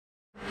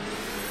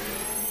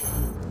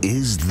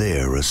Is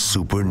there a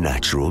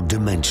supernatural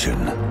dimension?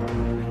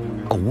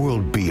 A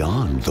world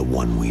beyond the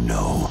one we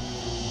know?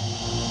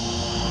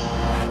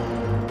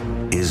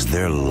 Is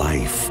there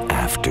life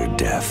after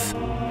death?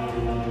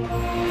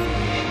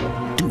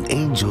 Do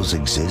angels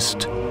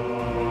exist?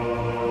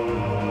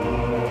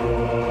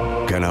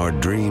 Can our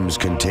dreams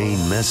contain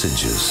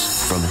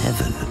messages from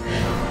heaven?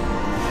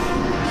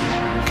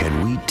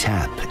 Can we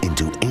tap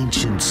into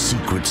ancient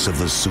secrets of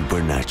the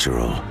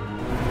supernatural?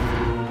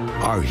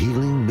 Are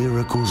healing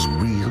miracles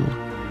real?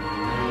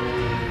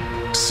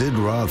 Sid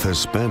Roth has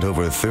spent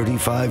over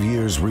 35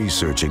 years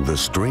researching the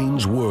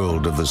strange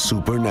world of the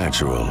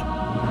supernatural.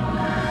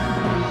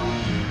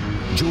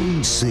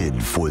 Join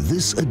Sid for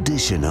this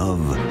edition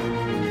of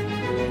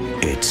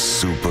It's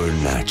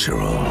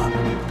Supernatural.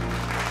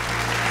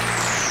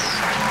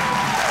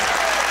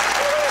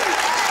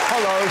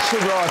 Hello,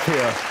 Sid Roth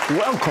here.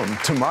 Welcome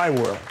to my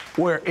world,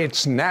 where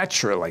it's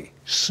naturally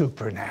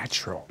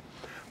supernatural.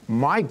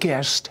 My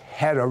guest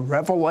had a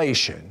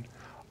revelation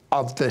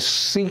of the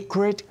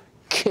secret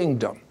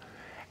kingdom.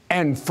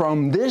 And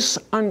from this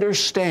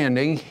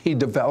understanding, he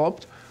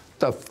developed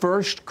the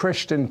first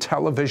Christian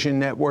television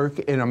network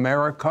in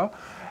America,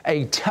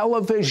 a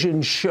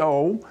television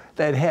show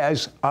that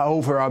has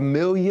over 1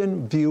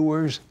 million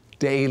viewers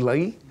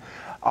daily,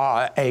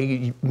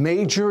 a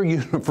major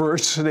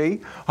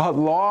university, a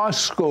law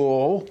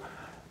school,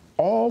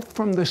 all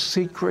from the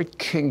secret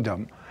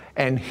kingdom.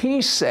 And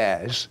he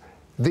says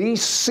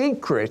these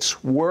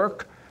secrets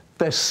work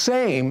the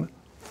same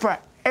for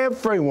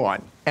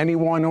everyone.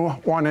 Anyone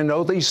want to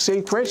know these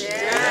secrets?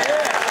 Yeah.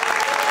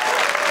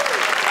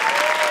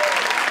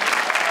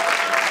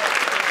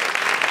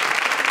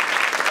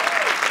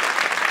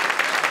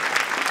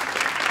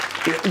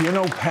 You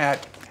know,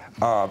 Pat,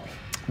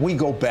 we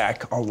go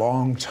back a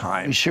long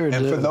time. We sure do.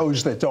 And for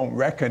those that don't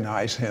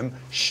recognize him,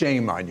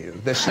 shame on you.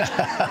 This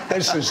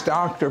is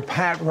Dr.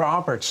 Pat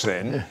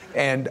Robertson.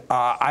 And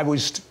I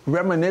was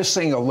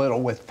reminiscing a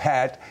little with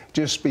Pat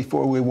just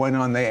before we went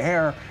on the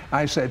air.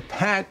 I said,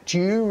 Pat, do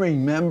you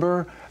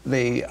remember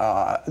the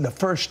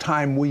first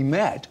time we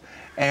met?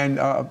 And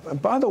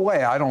by the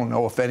way, I don't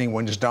know if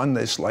anyone's done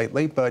this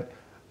lately, but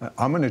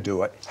I'm going to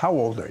do it. How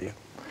old are you?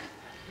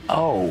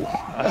 Oh,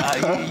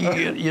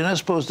 you're not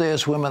supposed to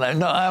ask women.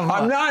 No,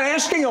 I'm not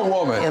asking a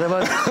woman.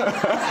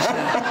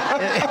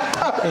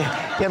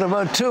 In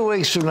about 2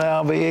 weeks from now,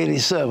 I'll be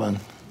 87.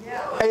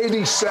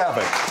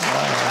 87.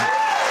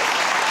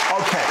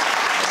 Okay.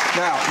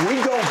 Now,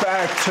 we go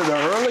back to the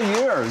early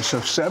years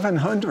of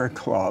 700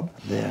 Club.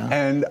 Yeah.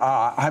 And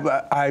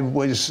I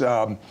was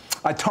a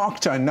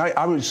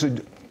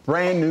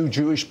brand new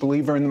Jewish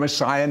believer in the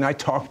Messiah, and I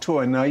talked to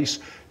a nice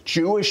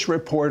Jewish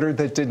reporter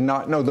that did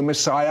not know the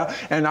Messiah,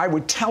 and I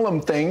would tell him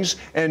things,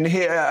 and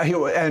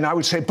and I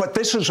would say, but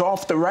this is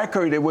off the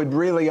record. It would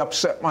really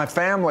upset my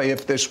family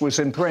if this was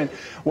in print.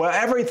 Well,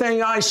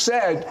 everything I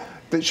said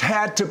that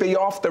had to be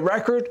off the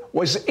record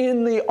was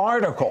in the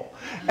article,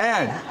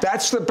 and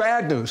that's the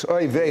bad news.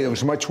 It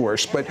was much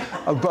worse, but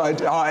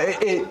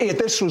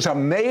this was a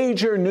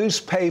major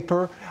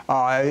newspaper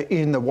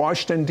in the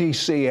Washington,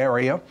 D.C.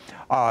 area,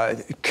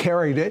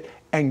 carried it.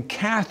 And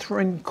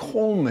Catherine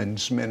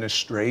Coleman's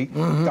ministry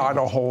got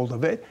a hold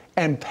of it,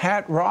 and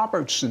Pat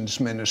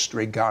Robertson's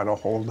ministry got a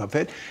hold of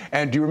it.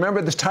 And do you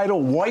remember the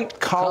title, White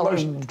Collar?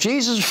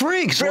 Jesus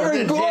Freaks.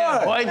 Very good.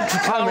 Yeah, White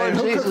Collar. I mean,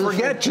 who could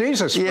forget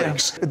Jesus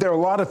Freaks? There are a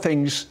lot of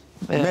things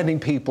many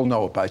people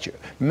know about you.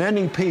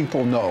 Many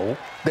people know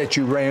that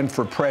you ran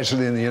for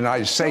president of the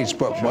United States,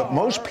 but what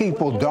most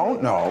people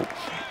don't know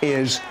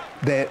is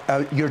that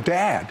your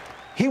dad,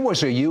 he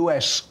was a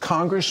U.S.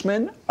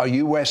 congressman, a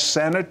U.S.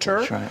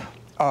 senator. That's right.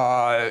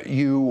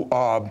 You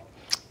are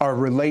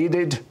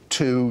related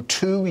to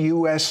 2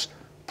 U.S.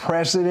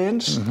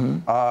 presidents.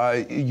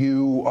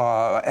 You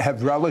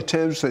have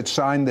relatives that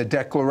signed the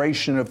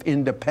Declaration of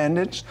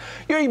Independence.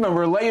 You're even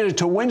related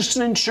to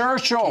Winston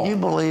Churchill. Can you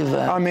believe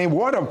that? I mean,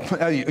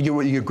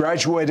 what you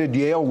graduated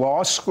Yale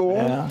Law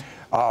School,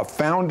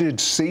 founded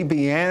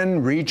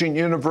CBN, Regent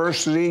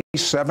University,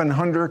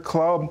 700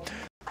 Club.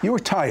 You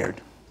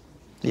retired.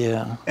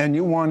 Yeah. And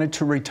you wanted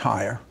to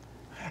retire.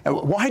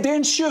 Why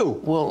didn't you?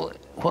 Well,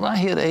 when I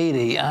hit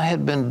 80, I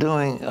had been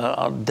doing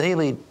a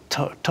daily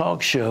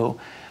talk show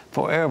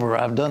forever.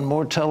 I've done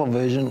more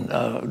television,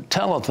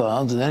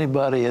 telethons than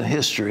anybody in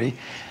history.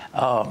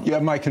 You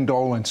have my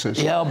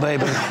condolences. Yeah,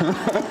 baby.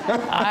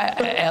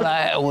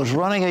 I was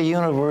running a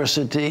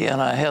university, and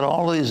I had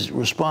all these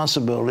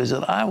responsibilities,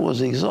 and I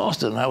was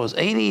exhausted. And I was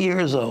 80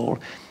 years old,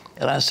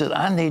 and I said,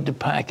 I need to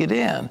pack it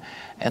in.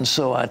 And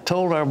so I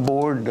told our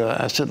board,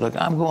 I said, look,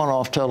 I'm going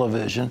off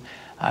television.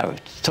 I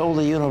told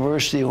the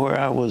university where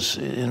I was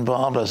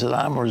involved, I said,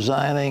 I'm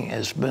resigning.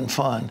 It's been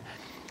fun.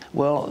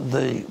 Well,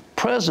 the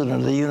president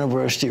of the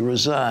university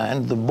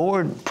resigned. The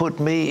board put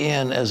me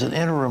in as an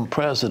interim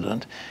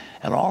president,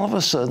 and all of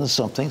a sudden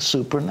something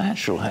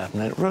supernatural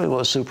happened. It really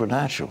was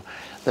supernatural.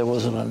 There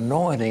was an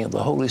anointing of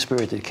the Holy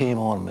Spirit that came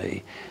on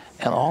me,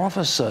 and all of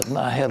a sudden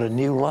I had a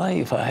new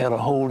life. I had a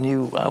whole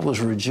new, I was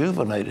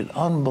rejuvenated,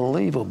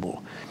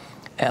 unbelievable.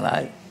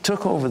 And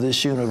took over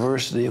this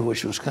university,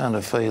 which was kind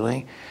of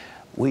failing.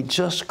 We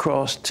just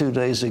crossed 2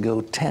 days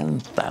ago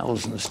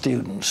 10,000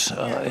 students in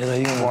a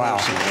university. Wow.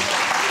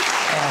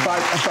 But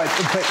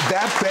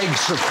that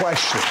begs the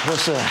question.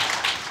 What's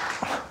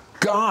that?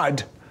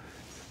 God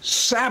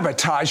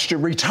sabotaged your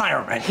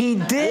retirement. He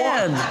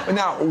did.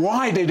 Now,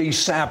 why did he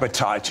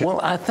sabotage it? Well,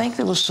 I think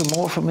there was some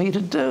more for me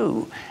to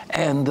do.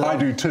 And I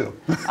do too.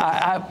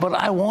 But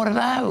I wanted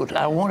out.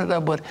 I wanted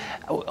out. But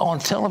on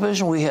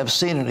television, we have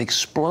seen an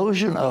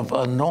explosion of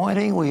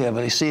anointing. We have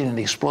seen an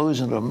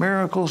explosion of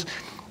miracles,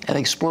 an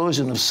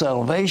explosion of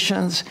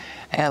salvations.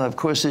 And of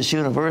course, this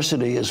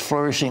university is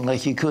flourishing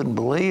like you couldn't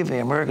believe. The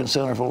American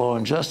Center for Law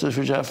and Justice,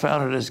 which I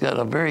founded, has got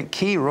a very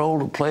key role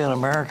to play in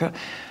America.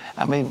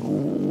 I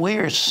mean,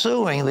 we're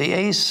suing the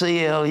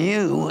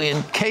ACLU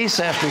in case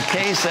after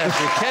case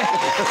after case.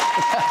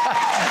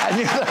 I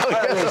knew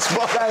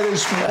that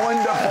is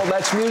wonderful.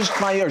 That's music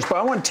to my ears. But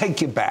I want to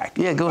take you back.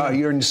 Yeah, go ahead.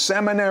 You're in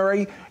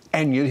seminary,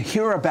 and you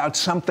hear about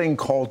something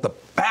called the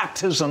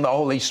baptism of the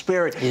Holy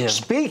Spirit,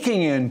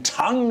 speaking in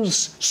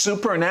tongues,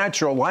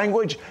 supernatural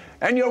language,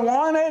 and you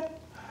want it.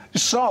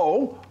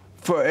 So,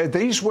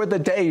 these were the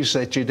days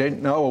that you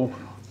didn't know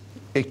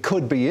it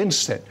could be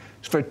instant.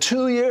 For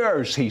 2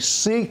 years, he's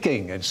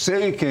seeking and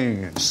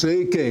seeking and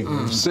seeking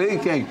and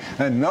seeking,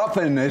 and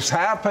nothing is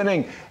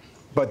happening.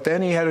 But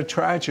then he had a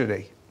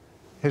tragedy.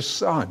 His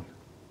son.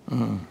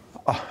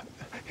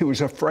 He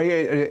was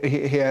afraid.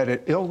 He had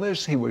an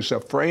illness. He was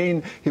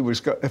afraid. He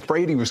was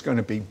going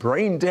to be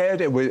brain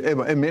dead. It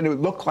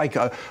looked like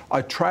a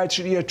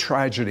tragedy of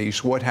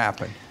tragedies. What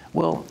happened?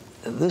 Well,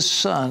 this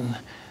son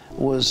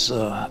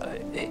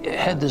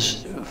had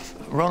this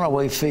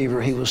runaway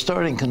fever. He was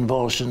starting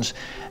convulsions,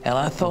 and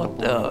I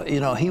thought,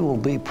 he will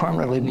be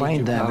permanently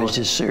brain damaged.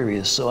 It's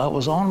serious. So I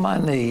was on my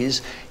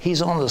knees.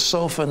 He's on the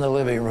sofa in the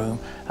living room.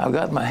 I've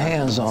got my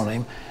hands on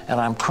him, and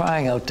I'm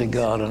crying out to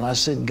God. And I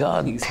said,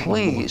 God,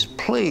 please,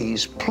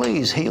 please,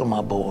 please heal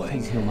my boy.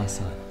 Please heal my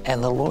son.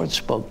 And the Lord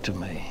spoke to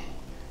me.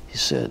 He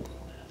said,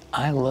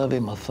 I love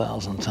him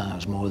 1,000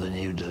 times more than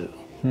you do.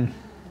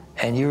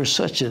 And you're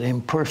such an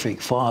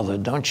imperfect father.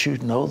 Don't you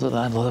know that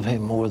I love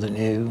him more than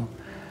you?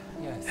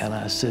 Yes. And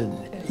I said,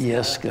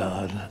 yes,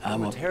 God,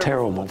 I'm a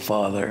terrible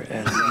father,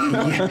 and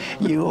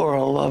you are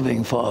a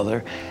loving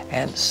father.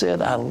 And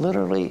said, I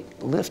literally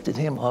lifted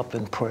him up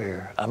in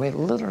prayer. I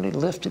mean, literally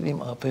lifted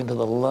him up into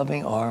the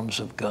loving arms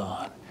of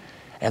God.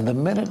 And the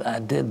minute I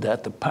did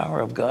that, the power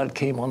of God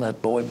came on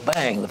that boy.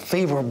 Bang, the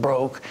fever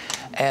broke.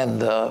 And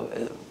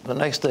the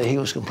next day, he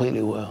was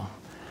completely well.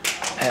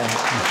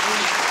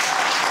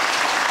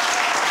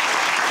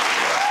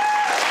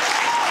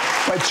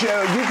 But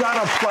you got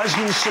a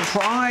pleasant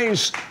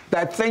surprise,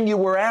 that thing you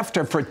were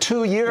after for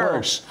 2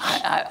 years.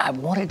 Well, I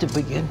wanted to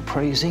begin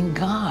praising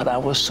God. I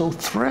was so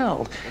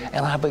thrilled.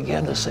 And I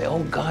began to say,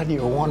 oh, God,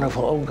 you're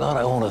wonderful. Oh, God,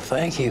 I want to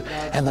thank you.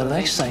 And the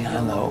next thing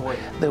I know,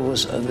 there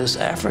was this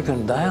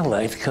African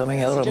dialect coming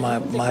out of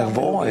my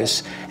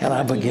voice, and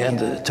I began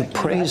to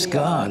praise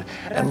God.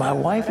 And my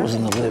wife was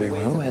in the living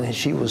room, and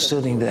she was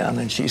sitting down,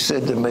 and she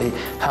said to me,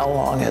 how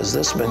long has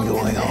this been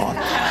going on?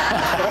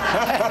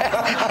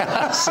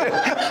 I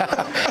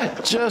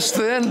said, just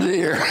then,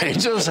 dear, it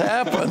just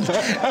happened.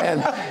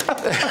 And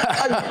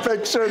I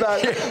picture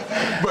that.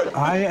 But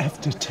I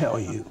have to tell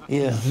you,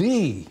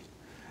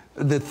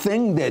 the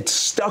thing that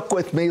stuck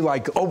with me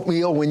like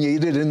oatmeal when you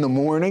eat it in the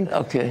morning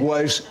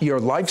was your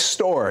life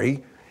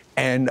story.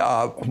 And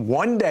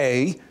one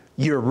day,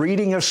 you're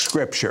reading a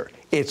scripture.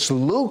 It's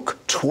Luke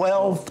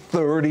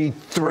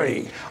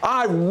 12:33.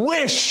 I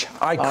wish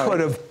I could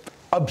have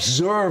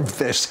observed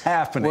this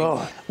happening.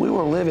 Well, we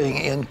were living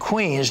in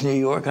Queens, New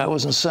York. I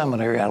was in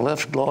seminary. I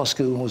left law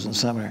school and was in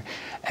seminary.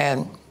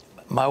 And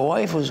my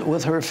wife was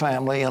with her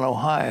family in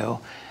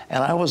Ohio,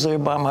 and I was there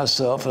by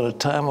myself at a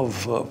time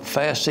of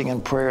fasting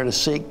and prayer to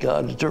seek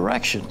God's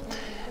direction.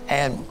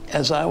 And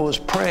as I was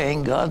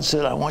praying, God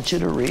said, I want you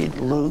to read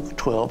Luke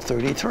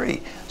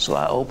 12:33. So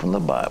I opened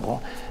the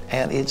Bible,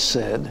 and it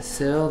said,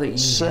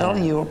 sell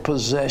your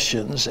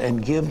possessions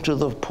and give to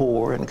the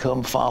poor and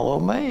come follow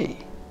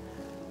me.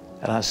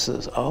 And I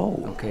says, oh.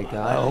 Okay,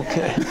 God.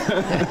 Okay.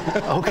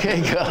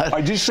 Okay, God.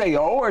 Did you say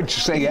oh or did you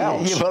say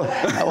else? Yeah, well,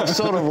 I was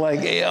sort of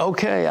like,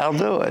 okay, I'll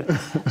do it.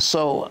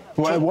 So.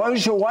 Well, what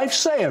does your wife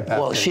say about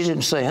Well, this? she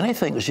didn't say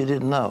anything because she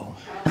didn't know.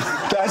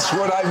 That's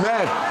what I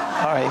meant.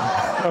 All right.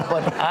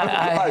 But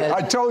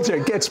I told you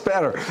it gets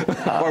better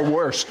or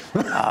worse.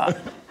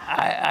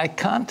 I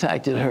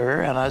contacted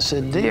her and I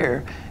said,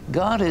 dear,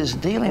 God is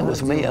dealing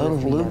with me out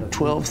of Luke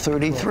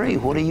 12:33.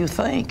 What do you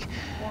think?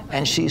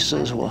 And she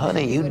says, well,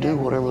 honey, you do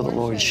whatever the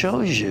Lord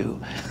shows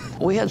you.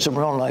 We had some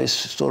real nice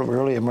sort of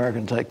early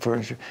American type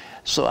furniture.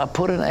 So I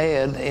put an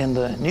ad in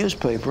the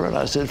newspaper and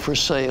I said, for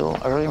sale,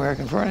 early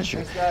American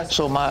furniture.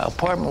 So my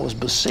apartment was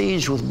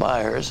besieged with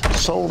buyers,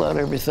 sold out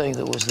everything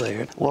that was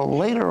there. Well,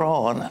 later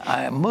on,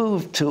 I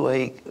moved to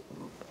an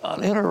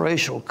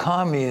interracial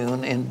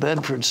commune in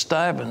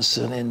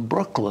Bedford-Stuyvesant in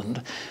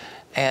Brooklyn,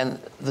 And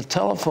the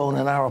telephone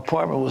in our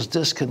apartment was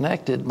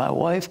disconnected. My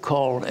wife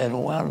called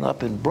and wound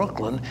up in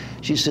Brooklyn.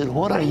 She said,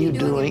 what are you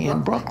doing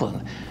in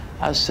Brooklyn?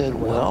 I said,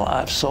 well,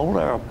 I've sold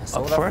our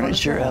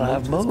furniture and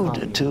I've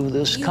moved to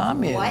this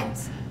commune.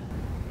 What?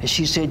 And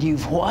she said,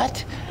 you've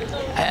what?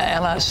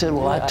 And I said,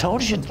 well, I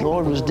told you the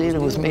Lord was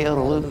dealing with me out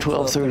of Luke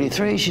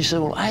 12:33. She said,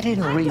 well, I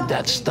didn't read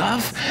that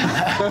stuff.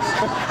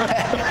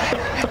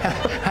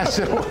 I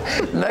said, well,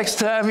 next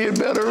time you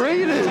better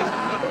read it.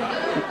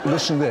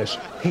 Listen to this.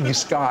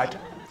 He's got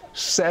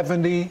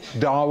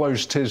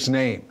 $70 to his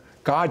name.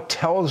 God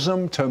tells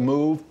him to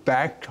move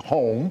back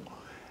home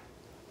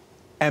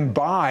and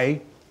buy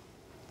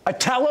a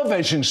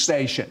television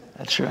station.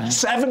 That's right.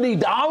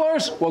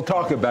 $70? We'll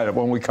talk about it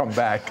when we come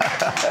back.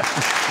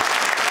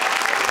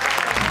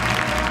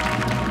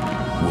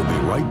 We'll be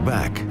right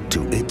back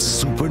to It's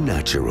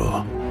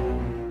Supernatural.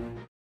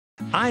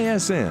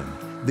 ISN,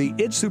 the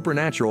It's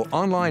Supernatural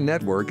online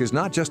network, is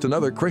not just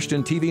another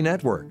Christian TV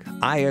network.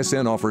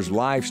 ISN offers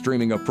live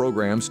streaming of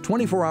programs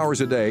 24 hours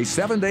a day,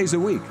 7 days a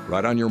week,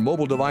 right on your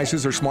mobile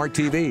devices or smart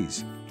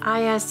TVs.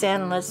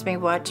 ISN lets me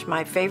watch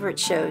my favorite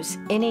shows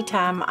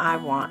anytime I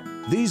want.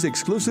 These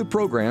exclusive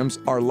programs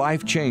are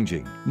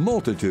life-changing.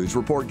 Multitudes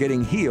report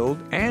getting healed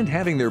and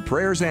having their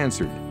prayers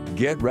answered.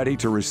 Get ready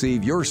to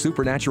receive your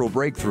supernatural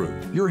breakthrough,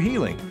 your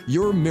healing,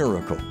 your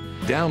miracle.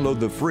 Download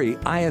the free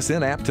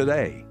ISN app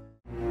today.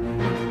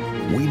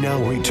 We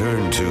now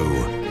return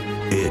to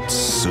It's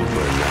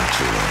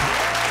Supernatural.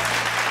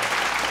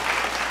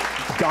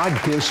 God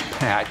gives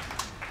Pat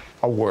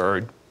a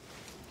word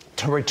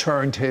to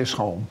return to his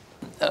home.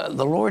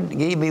 The Lord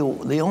gave me,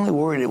 the only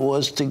word it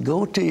was to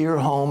go to your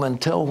home and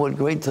tell what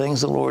great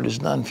things the Lord has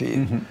done for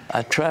you.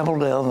 I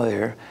traveled down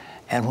there,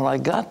 and when I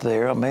got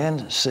there, a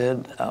man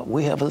said,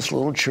 we have this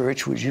little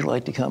church, would you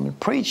like to come and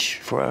preach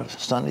for our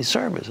Sunday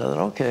service? I said,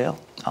 okay,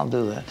 I'll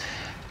do that.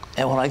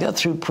 And when I got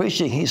through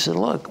preaching, he said,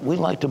 look, we'd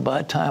like to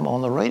buy time on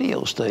the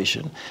radio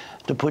station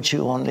to put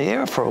you on the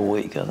air for a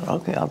week. I said,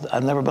 okay,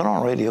 I've never been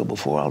on radio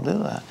before, I'll do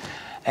that.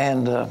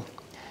 And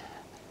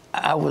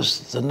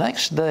the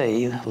next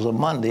day, it was a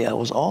Monday, I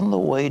was on the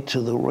way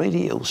to the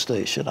radio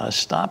station. I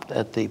stopped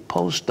at the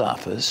post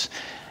office,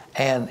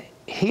 and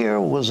here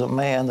was a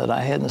man that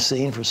I hadn't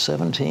seen for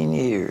 17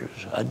 years.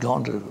 I'd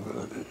gone to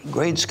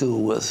grade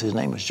school with. His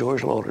name was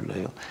George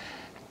Lauderdale.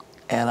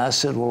 And I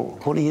said, well,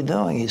 what are you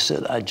doing? He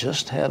said, I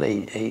just had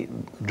a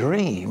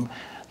dream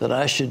that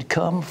I should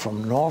come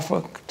from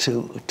Norfolk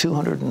to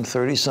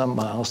 230 some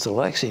miles to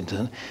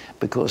Lexington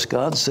because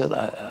God said,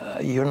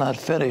 you're not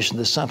finished and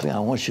there's something I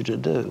want you to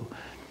do.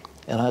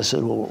 And I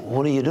said, well,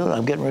 what are you doing?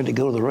 I'm getting ready to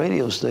go to the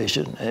radio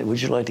station.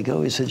 Would you like to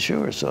go? He said,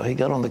 sure. So he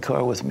got on the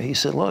car with me. He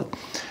said, look,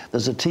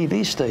 there's a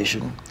TV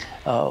station.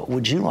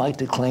 Would you like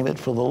to claim it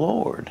for the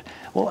Lord?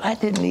 Well, I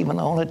didn't even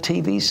own a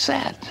TV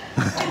set.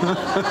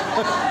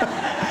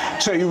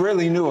 So you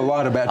really knew a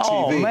lot about TV.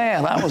 Oh,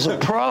 man, I was a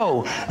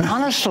pro,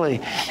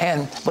 honestly.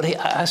 But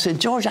I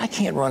said, George, I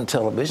can't run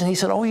television. He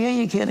said, oh, yeah,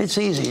 you can. It's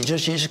easy. You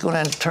just go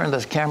down and turn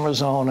the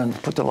cameras on and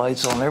put the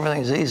lights on.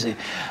 Everything's easy.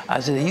 I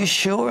said, are you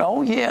sure?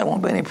 Oh, yeah, it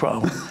won't be any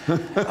problem.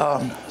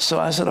 So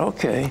I said,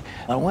 okay.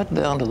 I went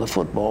down to the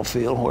football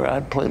field where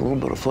I'd played a little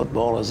bit of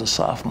football as a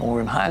sophomore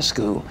in high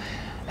school.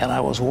 And I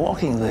was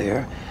walking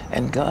there,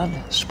 and God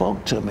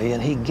spoke to me,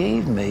 and he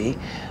gave me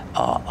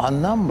a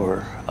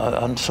number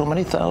on so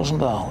many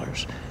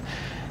 $1,000,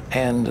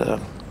 and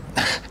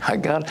I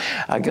got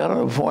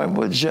an appointment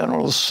with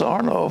General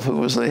Sarnoff, who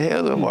was the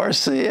head of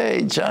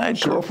RCA,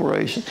 giant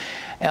corporation,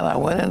 and I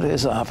went into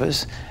his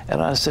office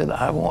and I said,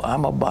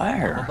 I'm a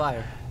buyer. I'm a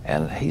buyer.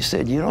 And he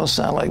said, you don't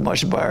sound like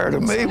much buyer to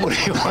me. What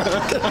do you want?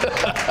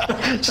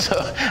 So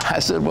I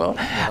said, well,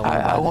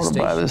 I want to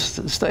buy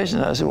this station.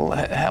 I said, well,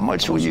 how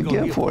much will you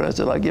give for it? I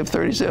said, I give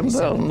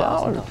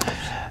 $37,000,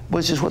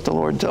 which is what the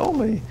Lord told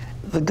me.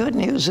 The good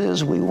news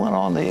is we went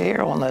on the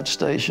air on that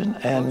station,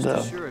 and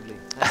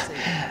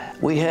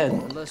we had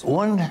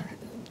one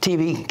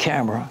TV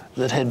camera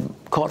that had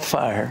caught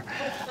fire.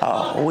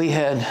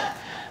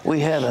 We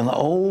had an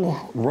old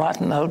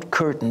rotten out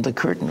curtain, the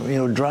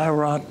curtain, dry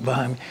rot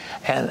behind me.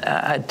 And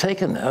I'd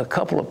taken a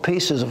couple of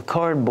pieces of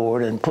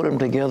cardboard and put them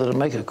together to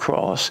make a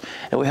cross.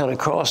 And we had a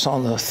cross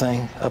on the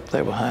thing up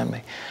there behind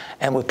me.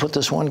 And we put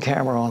this one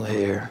camera on the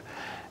air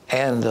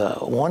and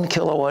 1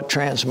 kilowatt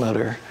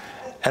transmitter,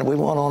 and we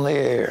went on the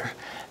air.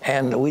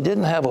 And we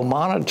didn't have a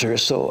monitor,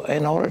 so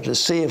in order to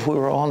see if we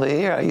were on the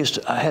air,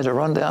 I had to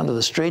run down to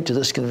the street to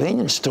this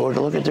convenience store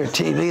to look at their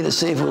TV to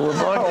see if we were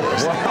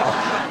broadcasting.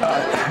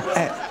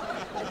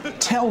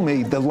 Tell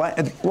me, the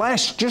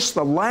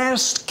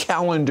last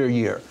calendar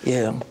year,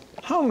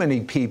 how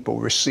many people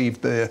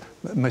received the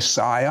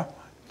Messiah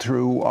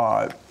through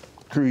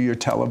your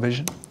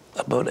television?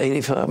 About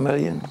 85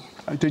 million.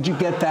 Did you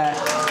get that?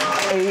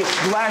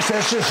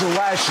 That's just the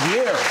last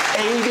year,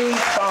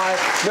 85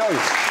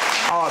 million.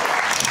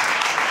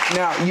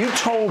 Now, you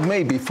told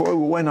me before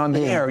we went on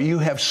the air, you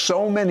have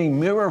so many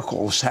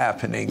miracles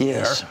happening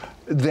there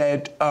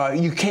that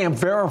you can't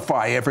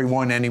verify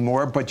everyone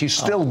anymore, but you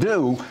still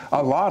do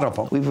a lot of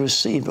them. We've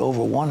received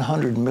over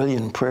 100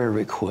 million prayer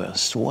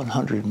requests,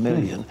 100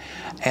 million.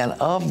 And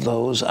of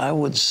those, I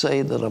would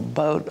say that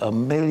about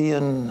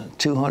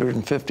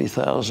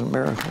 1,250,000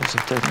 miracles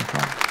have taken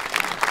place.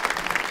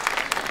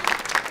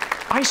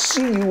 I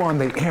see you on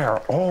the air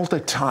all the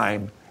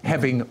time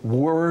having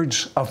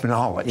words of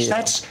knowledge.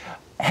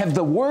 Have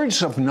the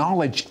words of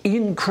knowledge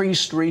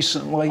increased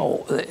recently?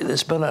 Oh,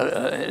 there's been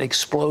an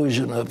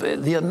explosion of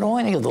it. The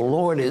anointing of the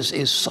Lord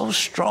is so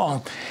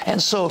strong.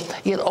 And so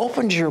it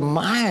opens your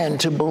mind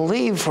to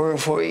believe for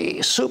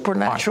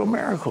supernatural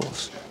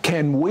miracles.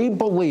 Can we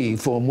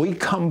believe when we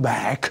come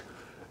back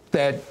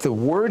that the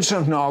words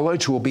of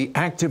knowledge will be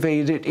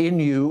activated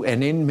in you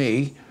and in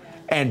me,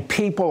 and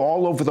people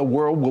all over the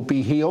world will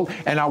be healed?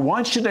 And I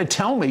want you to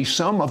tell me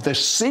some of the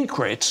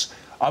secrets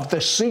of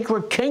the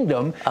secret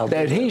kingdom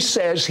that he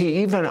says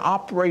he even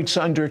operates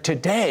under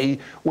today,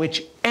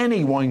 which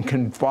anyone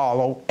can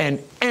follow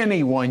and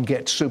anyone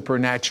gets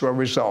supernatural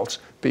results.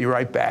 Be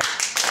right back.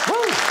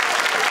 We'll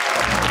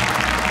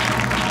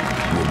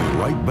be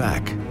right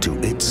back to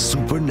It's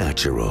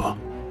Supernatural.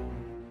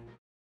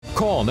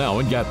 Call now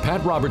and get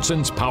Pat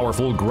Robertson's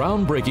powerful,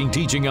 groundbreaking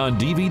teaching on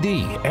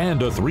DVD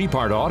and a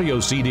 3-part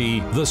audio CD,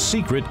 The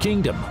Secret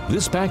Kingdom.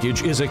 This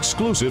package is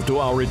exclusive to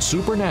our It's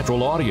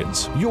Supernatural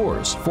audience.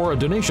 Yours for a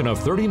donation of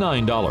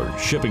 $39.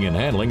 Shipping and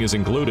handling is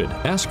included.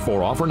 Ask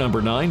for offer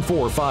number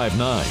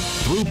 9459.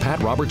 Through Pat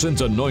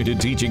Robertson's anointed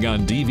teaching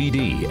on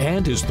DVD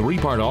and his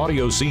 3-part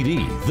audio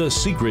CD, The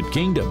Secret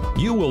Kingdom,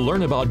 you will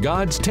learn about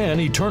God's 10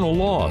 eternal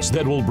laws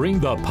that will bring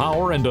the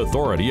power and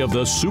authority of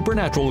the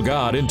supernatural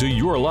God into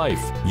your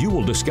life. You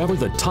will discover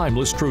the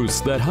timeless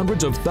truths that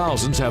hundreds of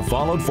thousands have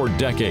followed for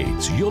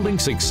decades, yielding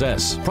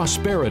success,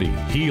 prosperity,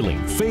 healing,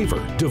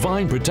 favor,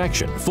 divine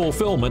protection,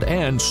 fulfillment,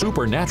 and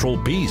supernatural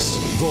peace.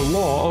 The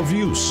Law of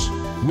Use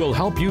will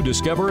help you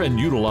discover and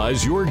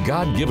utilize your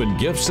God-given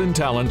gifts and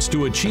talents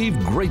to achieve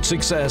great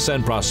success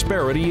and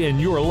prosperity in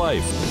your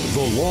life.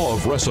 The Law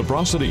of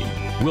Reciprocity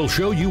will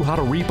show you how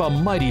to reap a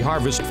mighty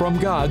harvest from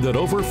God that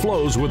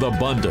overflows with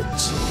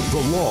abundance.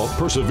 The Law of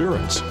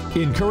Perseverance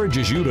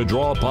encourages you to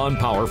draw upon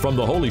power from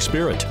the Holy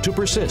Spirit to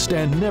persist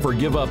and never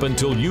give up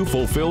until you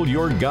fulfill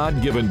your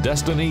God-given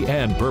destiny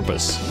and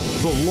purpose.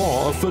 The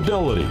Law of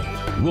Fidelity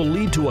will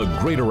lead to a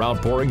greater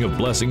outpouring of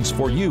blessings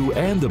for you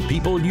and the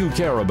people you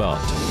care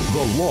about.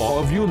 The Law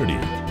of Unity.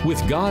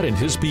 With God and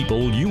His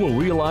people, you will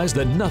realize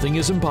that nothing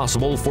is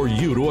impossible for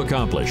you to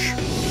accomplish.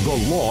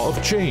 The Law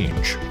of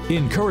Change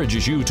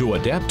encourages you to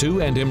adapt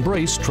to and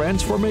embrace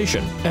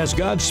transformation, as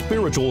God's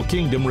spiritual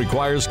kingdom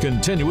requires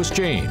continuous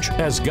change,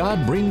 as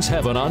God brings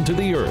heaven onto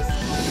the earth.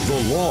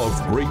 The Law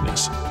of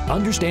Greatness.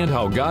 Understand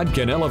how God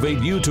can elevate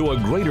you to a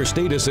greater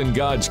status in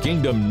God's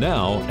kingdom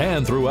now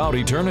and throughout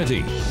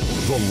eternity.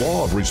 The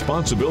Law of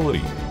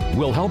Responsibility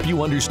will help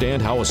you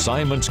understand how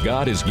assignments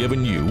God has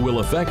given you will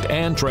affect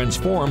and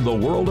transform the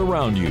world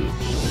around you.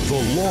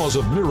 The Laws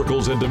of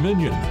Miracles and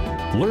Dominion.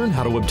 Learn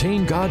how to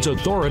obtain God's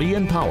authority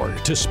and power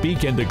to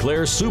speak and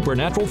declare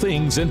supernatural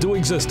things into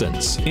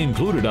existence.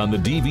 Included on the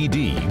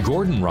DVD,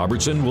 Gordon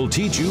Robertson will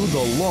teach you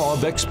the Law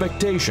of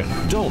Expectation.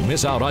 Don't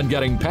miss out on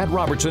getting Pat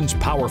Robertson's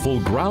powerful,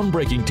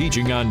 groundbreaking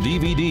teaching on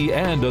DVD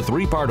and a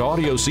 3-part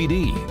audio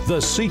CD, The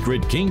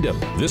Secret Kingdom.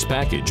 This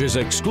package is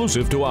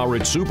exclusive to our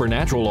It's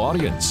Supernatural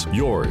audience.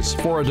 Yours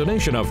for a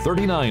donation of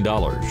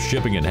 $39.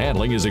 Shipping and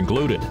handling is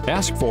included.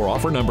 Ask for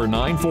offer number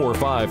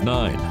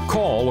 9459.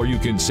 Call or you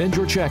can send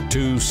your check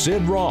to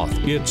Sid Roth.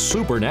 It's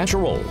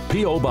Supernatural.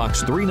 P.O.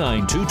 Box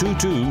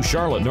 39222,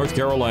 Charlotte, North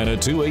Carolina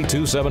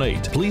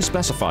 28278. Please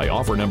specify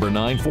offer number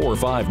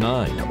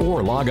 9459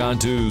 or log on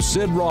to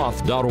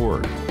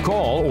sidroth.org.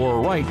 Call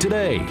or write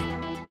today.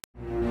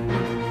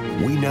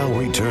 We now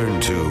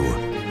return to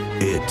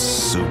It's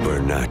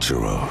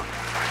Supernatural.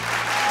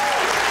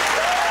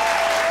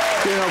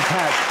 You know,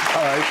 Pat,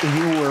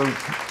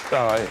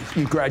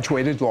 you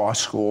graduated law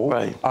school,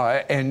 right?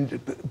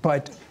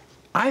 But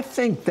I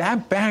think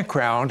that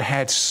background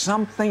had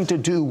something to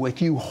do with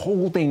you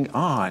holding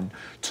on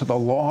to the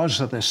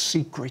laws of the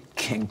secret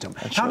kingdom.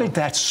 How did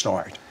that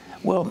start?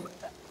 Well,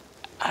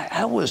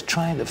 I was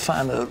trying to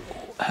find out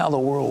how the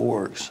world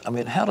works. I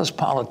mean, how does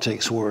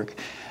politics work?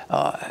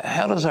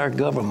 How does our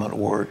government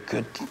work?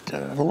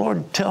 The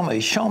Lord, tell me,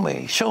 show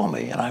me, show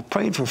me. And I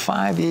prayed for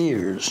 5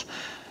 years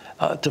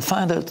to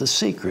find out the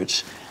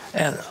secrets.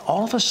 And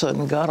all of a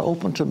sudden, God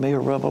opened to me a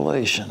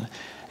revelation.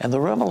 And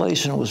the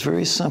revelation was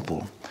very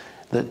simple,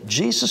 that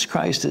Jesus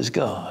Christ is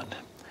God.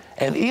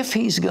 And if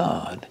He's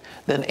God,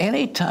 then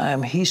any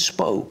time He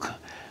spoke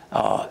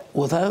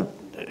without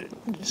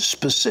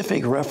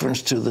specific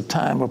reference to the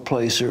time or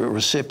place or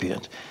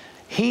recipient,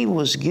 He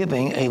was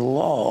giving a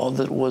law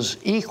that was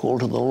equal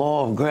to the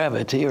law of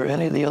gravity or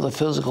any of the other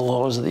physical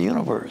laws of the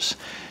universe.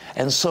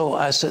 And so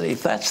I said,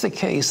 if that's the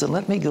case, then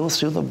let me go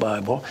through the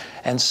Bible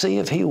and see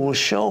if he will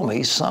show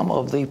me some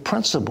of the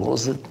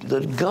principles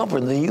that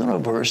govern the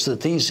universe,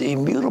 that these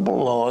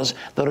immutable laws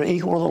that are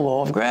equal to the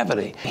law of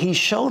gravity. He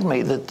showed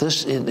me that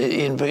this, and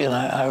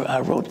I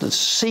wrote the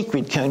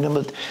secret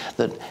kingdom,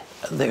 that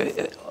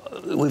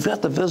we've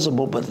got the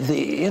visible, but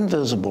the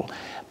invisible.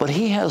 But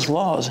he has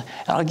laws. And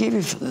I'll give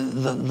you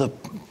the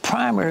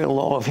primary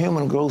law of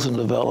human growth and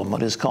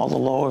development is called the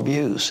law of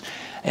use.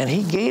 And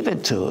he gave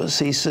it to us.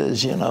 He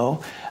says, you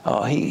know,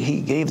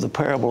 he gave the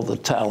parable of the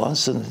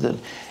talents, and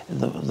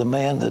the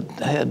man that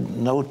had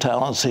no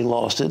talents, he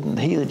lost it, and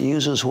he that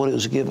uses what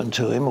is given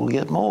to him will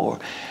get more.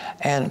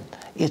 And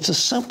it's a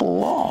simple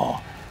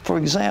law. For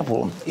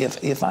example,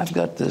 if I've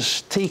got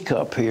this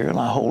teacup here and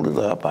I hold it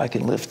up, I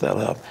can lift that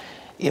up.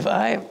 If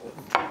I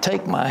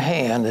take my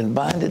hand and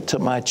bind it to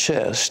my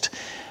chest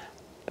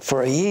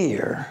for a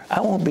year,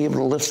 I won't be able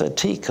to lift that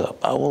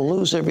teacup. I will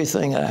lose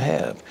everything I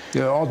have.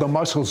 Yeah, all the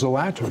muscles will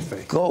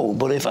atrophy. Go.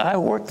 But if I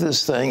work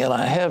this thing, and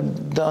I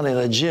have done in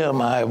a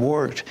gym, I have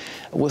worked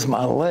with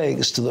my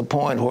legs to the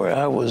point where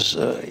I was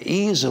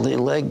easily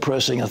leg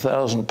pressing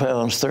 1,000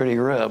 pounds, 30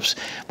 reps.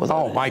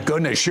 Oh my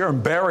goodness, you're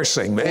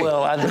embarrassing me.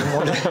 Well, I didn't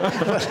want to.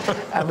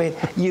 But, I mean,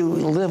 you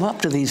live up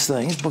to these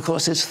things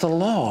because it's the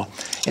law.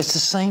 It's the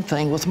same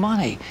thing with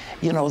money.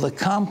 You know, the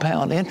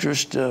compound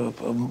interest,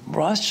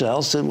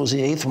 Rothschild said, was the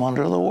 8th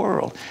wonder of the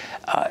world.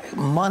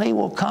 Money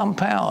will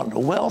compound,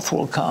 wealth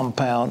will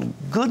compound,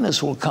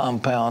 goodness will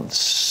compound,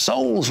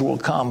 souls will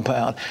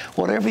compound.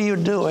 Whatever you're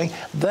doing,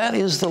 that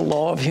is the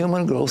law of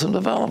human growth and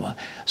development.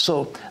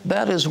 So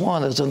that is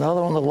one. There's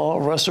another one, the law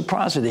of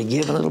reciprocity.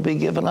 Given, it'll be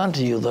given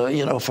unto you.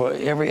 You know, for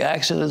every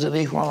action is an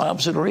equal and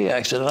opposite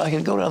reaction. And I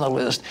can go down the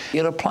list.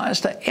 It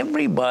applies to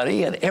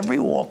everybody at every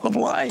walk of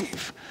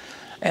life.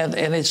 And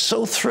it's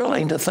so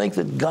thrilling to think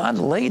that God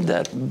laid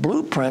that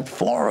blueprint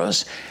for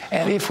us.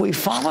 And if we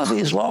follow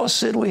these laws,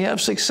 Sid, we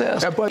have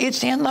success. Yeah,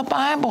 it's in the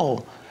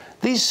Bible.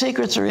 These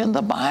secrets are in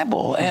the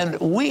Bible. And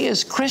we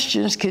as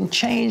Christians can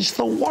change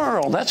the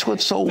world. That's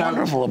what's so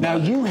wonderful about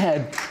it.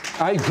 Now,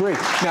 I agree.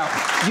 Now,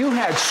 you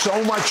had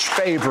so much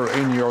favor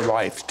in your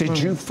life. Did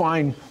you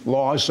find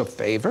laws of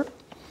favor?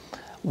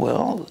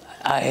 Well,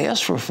 I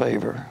asked for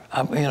favor.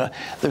 You know,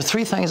 there are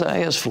 3 things I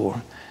asked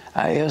for.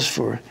 I asked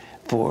for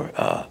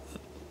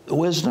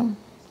wisdom,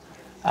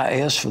 I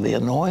ask for the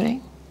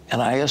anointing,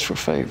 and I ask for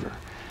favor.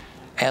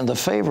 And the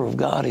favor of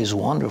God is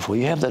wonderful.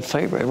 You have that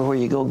favor everywhere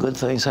you go, good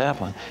things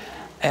happen.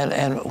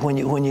 And when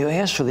you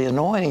ask for the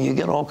anointing, you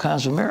get all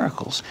kinds of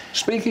miracles.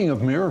 Speaking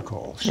of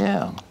miracles,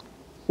 yeah.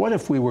 What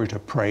if we were to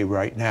pray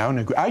right now?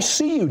 And I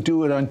see you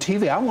do it on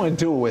TV. I want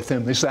to do it with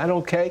him. Is that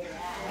okay?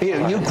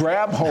 You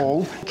grab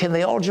hold. Can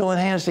they all join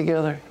hands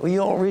together? Will you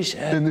all reach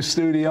in the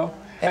studio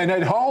and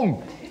at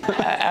home?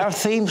 Our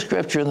theme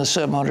scripture in the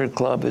 700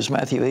 Club is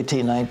Matthew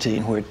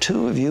 18:19, where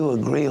 2 of you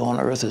agree on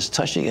earth as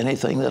touching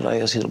anything that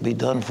I ask, it'll be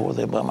done for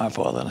them by my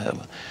Father in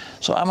heaven.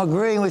 So I'm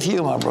agreeing with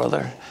you, my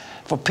brother,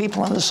 for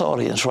people in this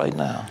audience right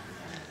now.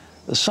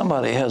 If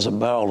somebody has a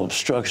bowel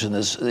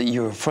obstruction,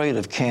 you're afraid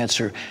of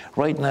cancer,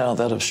 right now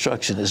that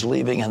obstruction is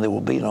leaving and there will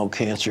be no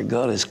cancer.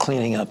 God is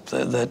cleaning up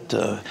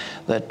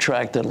that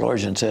tract, that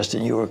large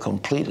intestine. You are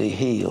completely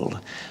healed.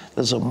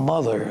 There's a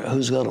mother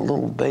who's got a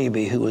little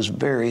baby who is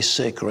very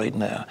sick right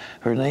now.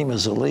 Her name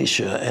is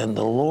Alicia, and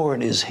the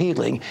Lord is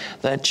healing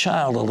that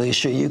child,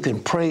 Alicia. You can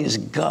praise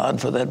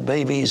God for that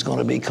baby. He's going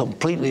to be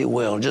completely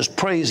well. Just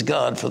praise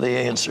God for the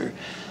answer.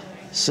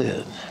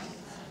 Sid,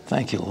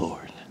 thank you,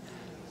 Lord.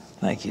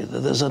 Thank you.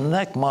 There's a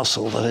neck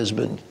muscle that has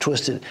been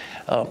twisted.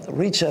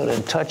 Reach out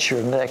and touch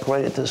your neck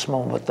right at this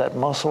moment. That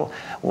muscle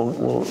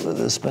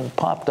that's been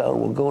popped out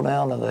will go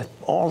down, and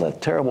all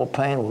that terrible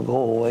pain will go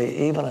away,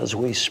 even as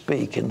we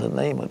speak, in the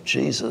name of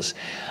Jesus.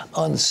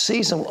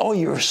 Unseasonable. Oh,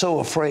 you're so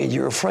afraid.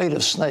 You're afraid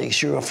of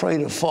snakes. You're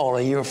afraid of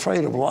falling. You're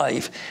afraid of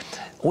life.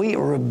 We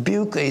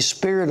rebuke a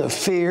spirit of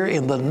fear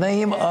in the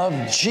name of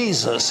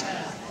Jesus.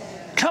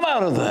 Come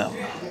out of them.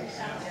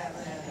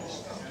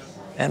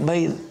 And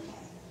may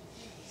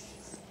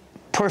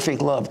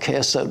perfect love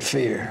casts out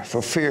fear,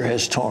 for fear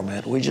has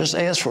torment. We just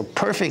ask for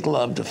perfect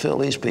love to fill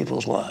these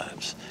people's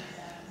lives.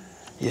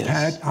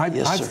 Yes. Pat,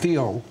 I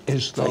feel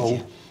as though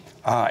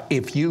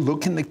if you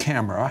look in the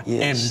camera,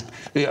 yes,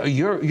 and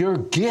your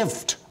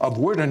gift of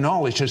word of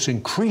knowledge is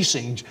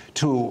increasing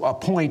to a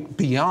point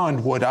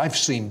beyond what I've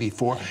seen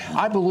before,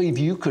 I believe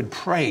you could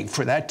pray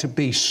for that to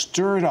be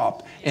stirred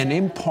up and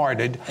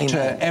imparted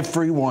to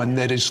everyone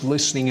that is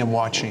listening and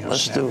watching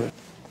us. Let's do it.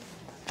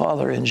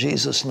 Father, in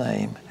Jesus'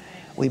 name,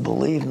 we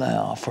believe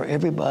now for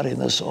everybody in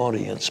this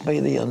audience, may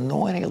the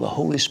anointing of the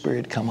Holy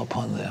Spirit come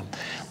upon them.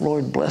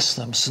 Lord, bless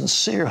them.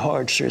 Sincere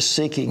hearts are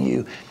seeking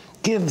you.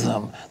 Give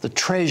them the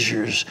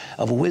treasures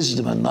of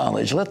wisdom and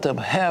knowledge. Let them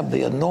have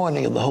the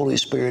anointing of the Holy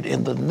Spirit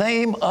in the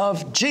name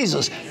of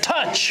Jesus.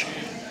 Touch.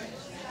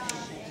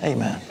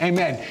 Amen.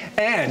 Amen.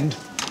 And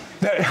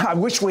I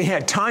wish we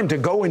had time to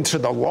go into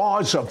the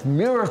laws of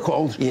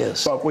miracles,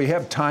 yes, but we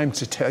have time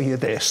to tell you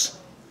this.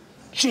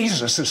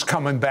 Jesus is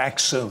coming back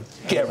soon.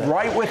 Get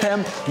right with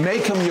him,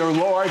 make him your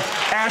Lord,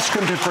 ask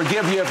him to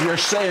forgive you of your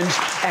sins,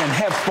 and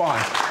have fun.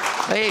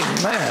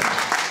 Amen.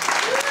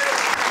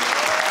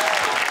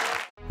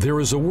 There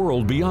is a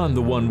world beyond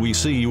the one we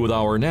see with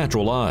our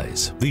natural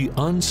eyes, the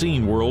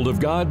unseen world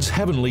of God's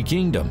heavenly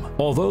kingdom.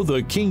 Although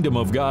the kingdom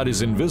of God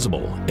is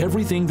invisible,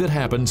 everything that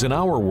happens in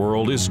our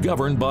world is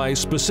governed by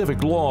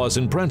specific laws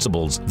and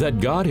principles that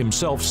God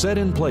Himself set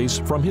in place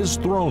from His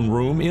throne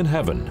room in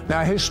heaven.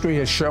 Now, history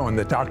has shown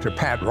that Dr.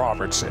 Pat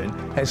Robertson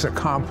has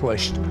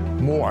accomplished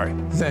more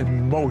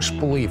than most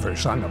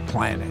believers on the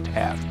planet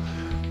have.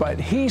 But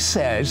he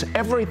says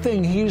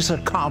everything he's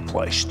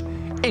accomplished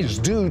is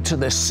due to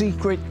the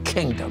secret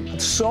kingdom.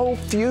 So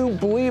few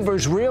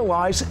believers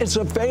realize it's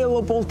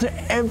available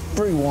to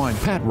everyone.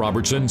 Pat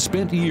Robertson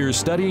spent years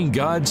studying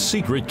God's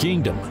secret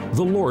kingdom.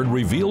 The Lord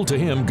revealed to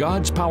him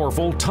God's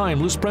powerful,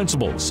 timeless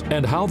principles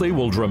and how they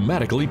will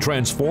dramatically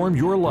transform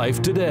your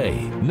life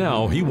today.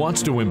 Now he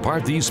wants to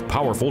impart these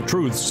powerful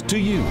truths to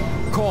you.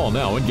 Call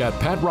now and get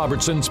Pat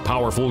Robertson's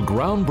powerful,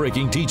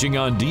 groundbreaking teaching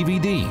on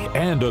DVD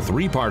and a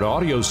 3-part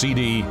audio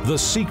CD, The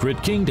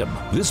Secret Kingdom.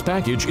 This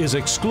package is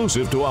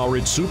exclusive to our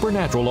It's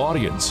Supernatural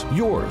audience.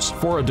 Yours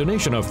for a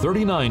donation of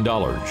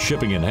 $39.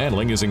 Shipping and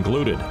handling is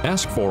included.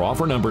 Ask for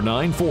offer number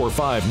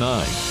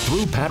 9459.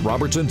 Through Pat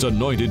Robertson's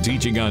anointed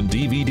teaching on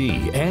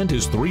DVD and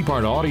his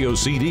 3-part audio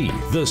CD,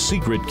 The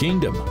Secret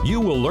Kingdom,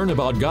 you will learn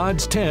about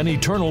God's 10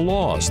 eternal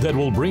laws that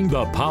will bring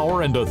the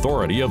power and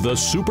authority of the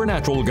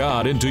supernatural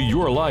God into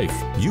your life.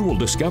 You will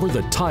discover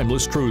the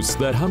timeless truths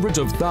that hundreds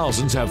of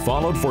thousands have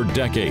followed for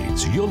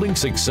decades, yielding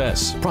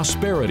success,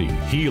 prosperity,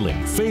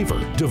 healing, favor,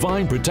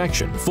 divine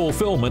protection,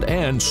 fulfillment,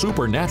 and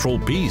supernatural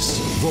peace.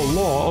 The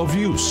law of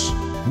use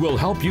will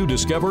help you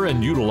discover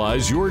and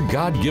utilize your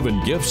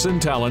God-given gifts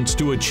and talents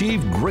to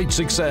achieve great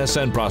success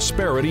and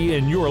prosperity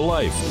in your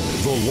life.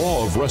 The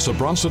law of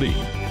reciprocity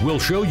will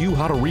show you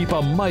how to reap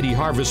a mighty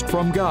harvest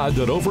from God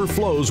that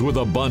overflows with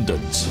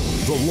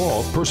abundance. The law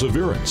of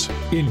perseverance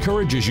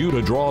encourages you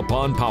to draw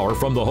upon power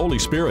from the Holy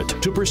Spirit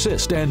to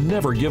persist and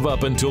never give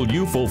up until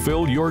you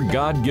fulfill your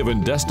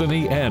God-given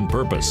destiny and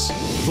purpose.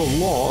 The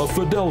law of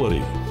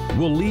fidelity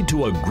will lead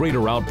to a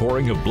greater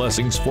outpouring of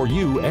blessings for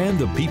you and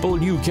the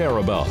people you care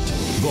about.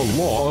 The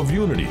law of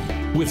unity.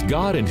 With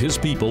God and His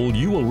people,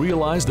 you will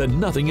realize that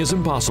nothing is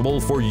impossible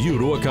for you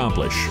to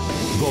accomplish.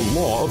 The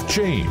law of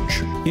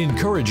change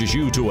encourages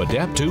you to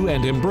adapt to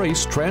and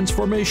embrace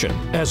transformation,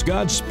 as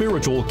God's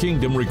spiritual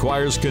kingdom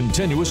requires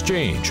continuous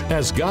change,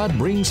 as God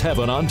brings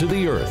heaven onto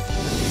the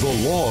earth.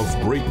 The law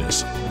of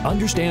greatness.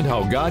 Understand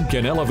how God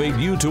can elevate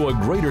you to a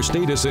greater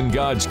status in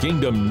God's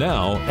kingdom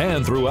now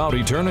and throughout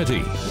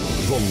eternity.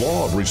 The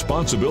law of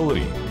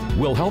responsibility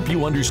will help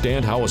you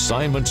understand how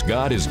assignments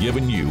God has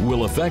given you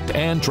will affect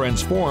and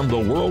transform the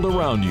world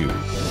around you.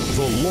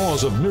 The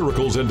laws of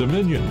miracles and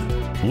dominion.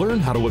 Learn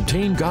how to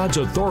obtain God's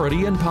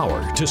authority and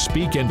power to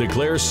speak and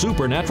declare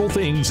supernatural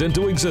things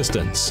into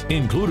existence.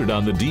 Included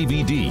on the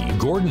DVD,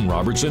 Gordon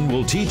Robertson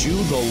will teach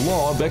you the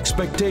law of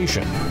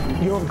expectation.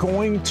 You're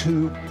going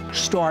to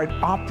start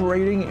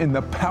operating in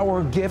the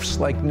power gifts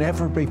like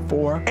never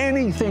before.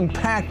 Anything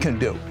Pat can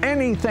do,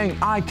 anything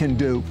I can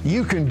do,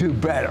 you can do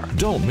better.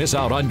 Don't miss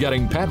out on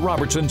getting Pat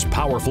Robertson's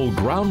powerful,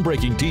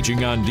 groundbreaking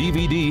teaching on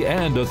DVD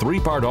and a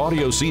 3-part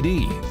audio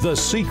CD, The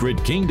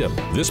Secret Kingdom.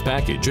 This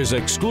package is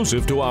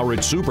exclusive to our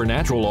It's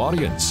Supernatural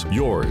audience.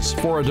 Yours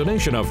for a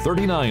donation of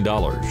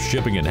 $39.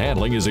 Shipping and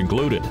handling is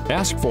included.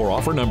 Ask for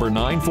offer number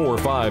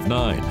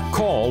 9459.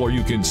 Call or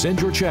you can send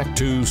your check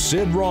to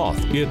Sid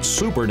Roth. It's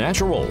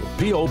Supernatural.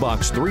 P.O.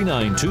 Box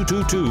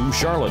 39222,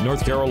 Charlotte,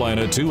 North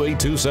Carolina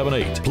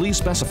 28278. Please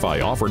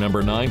specify offer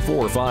number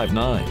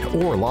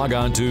 9459 or log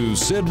on to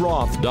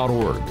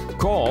sidroth.org.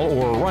 Call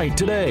or write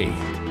today.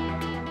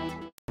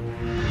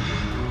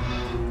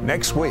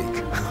 Next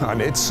week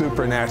on It's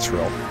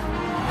Supernatural.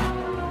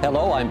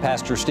 Hello, I'm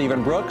Pastor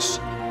Stephen Brooks.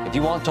 If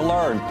you want to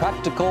learn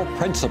practical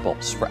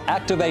principles for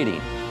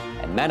activating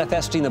and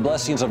manifesting the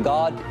blessings of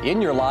God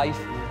in your life,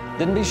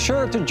 then be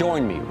sure to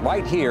join me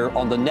right here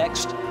on the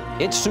next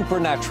It's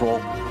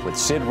Supernatural with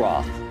Sid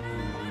Roth.